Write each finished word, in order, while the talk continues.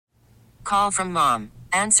Call from mom.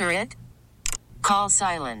 Answer it. Call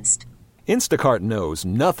silenced. Instacart knows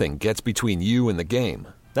nothing gets between you and the game.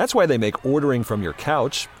 That's why they make ordering from your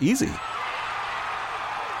couch easy.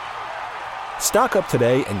 Stock up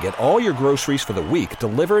today and get all your groceries for the week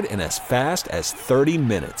delivered in as fast as 30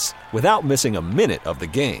 minutes without missing a minute of the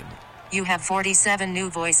game. You have 47 new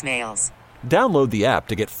voicemails. Download the app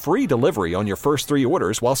to get free delivery on your first 3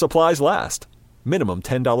 orders while supplies last. Minimum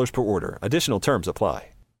 $10 per order. Additional terms apply.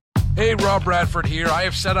 Hey, Rob Bradford here. I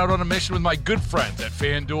have set out on a mission with my good friends at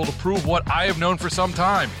FanDuel to prove what I have known for some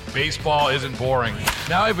time. Baseball isn't boring.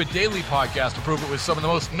 Now I have a daily podcast to prove it with some of the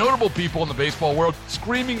most notable people in the baseball world,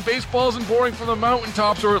 screaming baseball isn't boring from the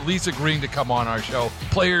mountaintops, or at least agreeing to come on our show.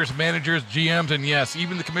 Players, managers, GMs, and yes,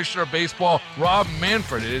 even the commissioner of baseball, Rob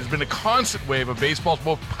Manfred. It has been a constant wave of baseball's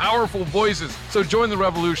most powerful voices. So join the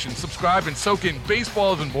revolution. Subscribe and soak in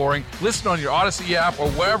Baseball Isn't Boring. Listen on your Odyssey app or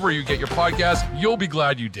wherever you get your podcasts. You'll be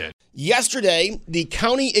glad you did. Yesterday, the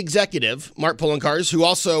county executive, Mark Poloncarz, who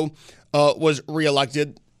also was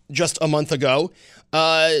reelected just a month ago,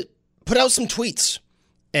 put out some tweets.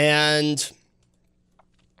 And,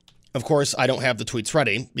 of course, I don't have the tweets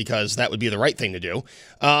ready because that would be the right thing to do.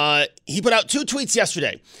 He put out 2 tweets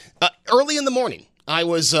yesterday. Early in the morning, I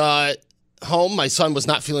was home. My son was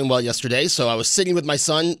not feeling well yesterday, so I was sitting with my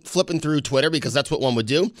son flipping through Twitter because that's what one would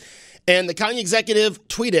do. And the county executive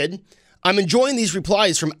tweeted, "I'm enjoying these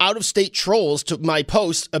replies from out-of-state trolls to my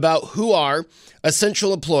post about who are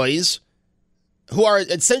essential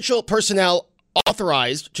personnel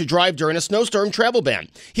authorized to drive during a snowstorm travel ban.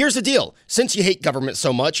 Here's the deal. Since you hate government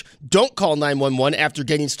so much, don't call 911 after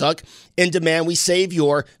getting stuck and demand we save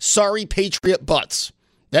your sorry patriot butts."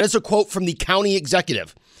 That is a quote from the county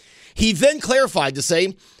executive. He then clarified to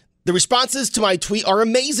say, "The responses to my tweet are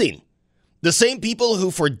amazing. The same people who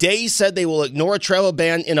for days said they will ignore a travel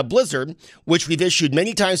ban in a blizzard, which we've issued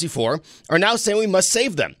many times before, are now saying we must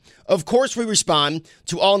save them. Of course, we respond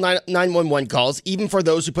to all 911 calls, even for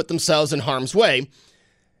those who put themselves in harm's way."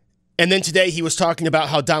 And then today he was talking about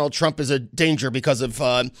how Donald Trump is a danger because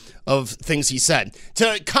of things he said.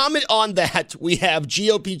 To comment on that, we have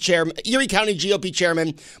GOP Chairman, Erie County GOP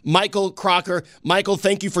Chairman Michael Kracker. Michael,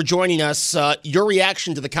 thank you for joining us. Your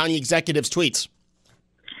reaction to the county executive's tweets.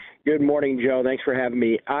 Good morning, Joe. Thanks for having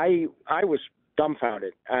me. I was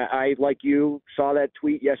dumbfounded. I, like you, saw that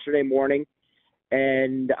tweet yesterday morning,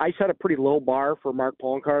 and I set a pretty low bar for Mark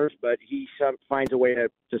Poloncarz, but he finds a way to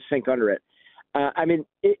sink under it.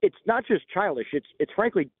 It's not just childish. It's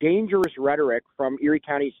frankly dangerous rhetoric from Erie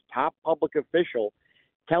County's top public official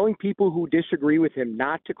telling people who disagree with him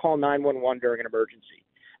not to call 911 during an emergency.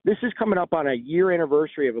 This is coming up on a year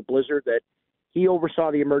anniversary of a blizzard that he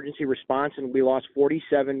oversaw the emergency response, and we lost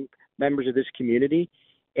 47 members of this community.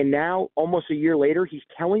 And now, almost a year later, he's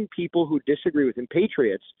telling people who disagree with him,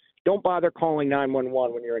 patriots, don't bother calling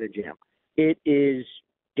 911 when you're in a jam. It is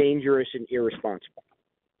dangerous and irresponsible.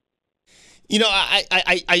 You know,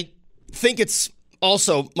 I think it's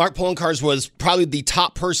also, Mark Poloncarz was probably the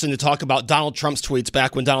top person to talk about Donald Trump's tweets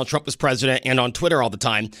back when Donald Trump was president and on Twitter all the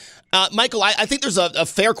time. Michael, I think there's a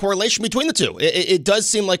fair correlation between the two. It does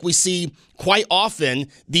seem like we see quite often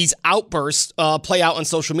these outbursts play out on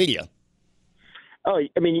social media. Oh,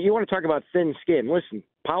 I mean, you want to talk about thin skin. Listen,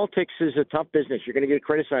 politics is a tough business. You're going to get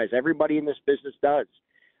criticized. Everybody in this business does.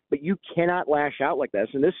 But you cannot lash out like this.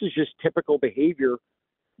 And this is just typical behavior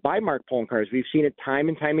by Mark Poloncarz. We've seen it time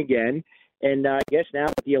and time again. And I guess now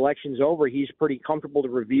that the election's over, he's pretty comfortable to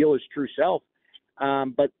reveal his true self.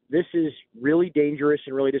 But this is really dangerous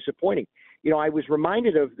and really disappointing. You know, I was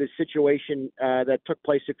reminded of this situation that took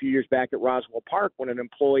place a few years back at Roswell Park when an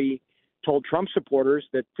employee told Trump supporters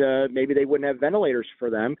that maybe they wouldn't have ventilators for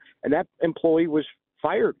them, and that employee was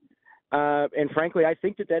fired. And frankly, I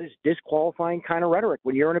think that is disqualifying kind of rhetoric.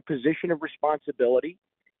 When you're in a position of responsibility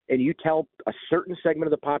and you tell a certain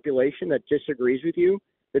segment of the population that disagrees with you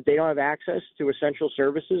that they don't have access to essential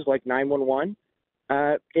services like 911,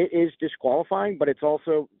 it is disqualifying, but it's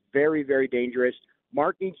also very, very dangerous.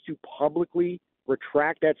 Mark needs to publicly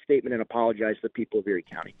retract that statement and apologize to the people of Erie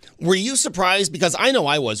County. Were you surprised? Because I know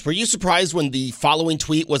I was. Were you surprised when the following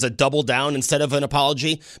tweet was a double down instead of an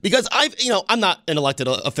apology? Because I'm not an elected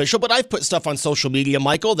official, but I've put stuff on social media,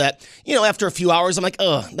 Michael, that, after a few hours, I'm like,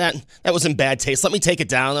 that was in bad taste. Let me take it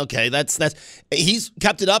down. Okay, that's he's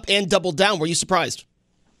kept it up and doubled down. Were you surprised?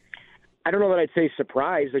 I don't know that I'd say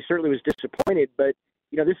surprised. I certainly was disappointed, but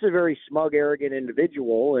this is a very smug, arrogant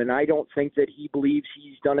individual, and I don't think that he believes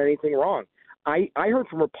he's done anything wrong. I heard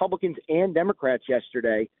from Republicans and Democrats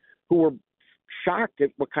yesterday who were shocked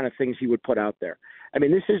at what kind of things he would put out there. I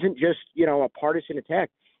mean, this isn't just, a partisan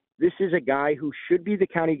attack. This is a guy who should be the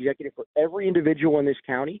county executive for every individual in this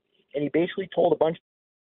county. and he basically told a bunch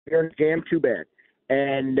of you're in a jam, too bad.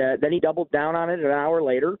 And then he doubled down on it an hour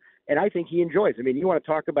later, and I think he enjoys it. I mean, you want to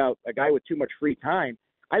talk about a guy with too much free time.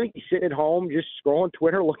 I think he's sitting at home just scrolling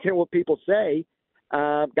Twitter, looking at what people say.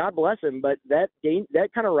 God bless him, but that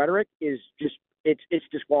kind of rhetoric is just it's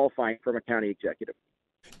disqualifying from a county executive.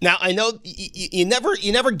 Now, I know you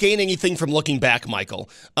never gain anything from looking back, Michael.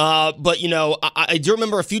 But, I do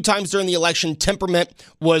remember a few times during the election, temperament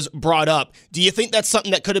was brought up. Do you think that's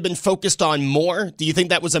something that could have been focused on more? Do you think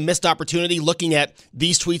that was a missed opportunity looking at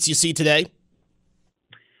these tweets you see today?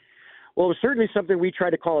 Well, it was certainly something we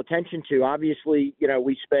tried to call attention to. Obviously,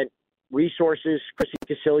 we spent resources. Chrissy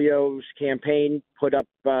Casilio's campaign put up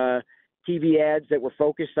TV ads that were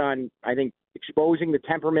focused on, I think, exposing the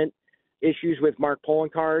temperament issues with Mark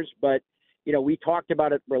Poloncarz, but we talked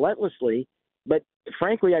about it relentlessly. But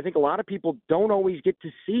frankly, I think a lot of people don't always get to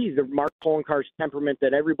see the Mark Poloncarz temperament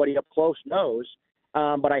that everybody up close knows.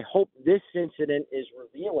 But I hope this incident is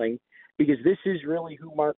revealing, because this is really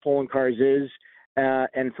who Mark Poloncarz is.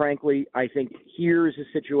 And frankly, I think here's a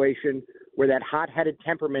situation where that hot-headed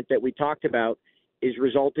temperament that we talked about is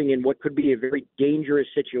resulting in what could be a very dangerous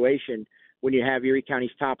situation when you have Erie County's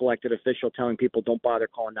top elected official telling people don't bother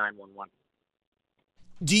calling 911.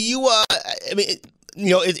 Do you,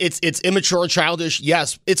 it's immature, childish,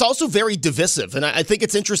 yes. It's also very divisive. And I think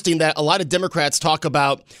it's interesting that a lot of Democrats talk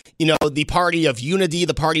about, the party of unity,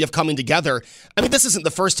 the party of coming together. I mean, this isn't the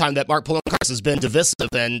first time that Mark Poloncarz has been divisive,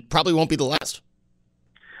 and probably won't be the last.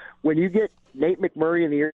 When you get Nate McMurray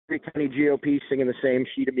and the Erie County GOP singing the same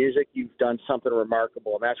sheet of music, you've done something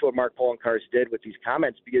remarkable. And that's what Mark Poloncarz did with these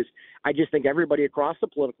comments, because I just think everybody across the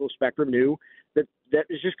political spectrum knew that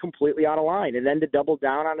is just completely out of line. And then to double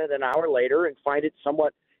down on it an hour later and find it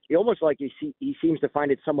somewhat, almost like he seems to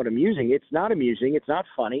find it somewhat amusing. It's not amusing. It's not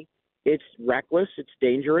funny. It's reckless. It's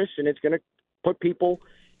dangerous. And it's going to put people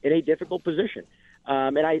in a difficult position.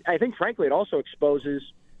 And I think, frankly, it also exposes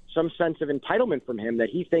some sense of entitlement from him, that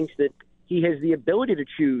he thinks that he has the ability to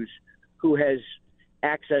choose who has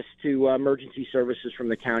access to emergency services from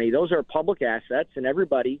the county. Those are public assets, and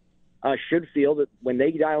everybody should feel that when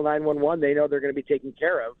they dial 911, they know they're going to be taken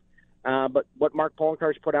care of. But what Mark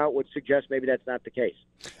Poloncarz put out would suggest maybe that's not the case.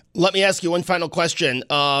 Let me ask you one final question.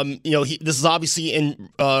 This is obviously in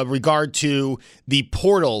regard to the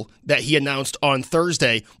portal that he announced on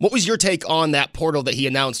Thursday. What was your take on that portal that he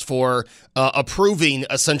announced for approving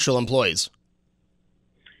essential employees?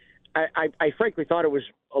 I frankly thought it was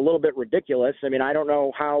a little bit ridiculous. I mean, I don't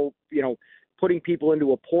know how, putting people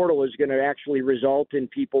into a portal is going to actually result in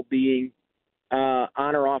people being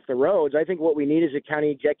on or off the roads. I think what we need is a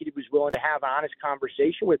county executive who's willing to have an honest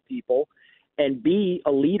conversation with people and be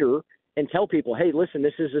a leader and tell people, hey, listen,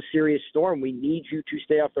 this is a serious storm. We need you to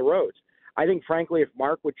stay off the roads. I think, frankly, if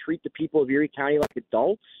Mark would treat the people of Erie County like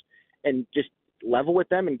adults and just level with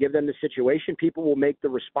them and give them the situation, people will make the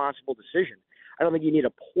responsible decision. I don't think you need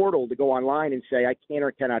a portal to go online and say, I can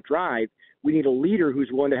or cannot drive. We need a leader who's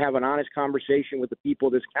willing to have an honest conversation with the people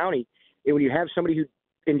of this county. And when you have somebody who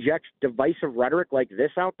injects divisive rhetoric like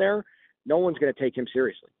this out there, no one's going to take him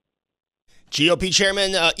seriously. GOP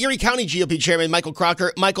Chairman, Erie County GOP Chairman Michael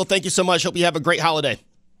Kracker. Michael, thank you so much. Hope you have a great holiday.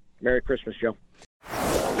 Merry Christmas, Joe.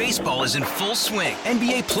 Baseball is in full swing.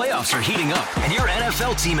 NBA playoffs are heating up, and your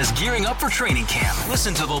NFL team is gearing up for training camp.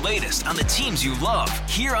 Listen to the latest on the teams you love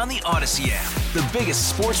here on the Odyssey app. The biggest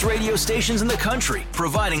sports radio stations in the country,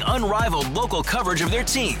 providing unrivaled local coverage of their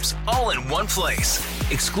teams, all in one place.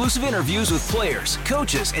 Exclusive interviews with players,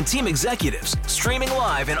 coaches, and team executives, streaming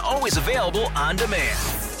live and always available on demand.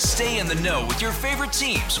 Stay in the know with your favorite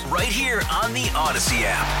teams right here on the Odyssey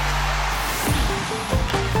app.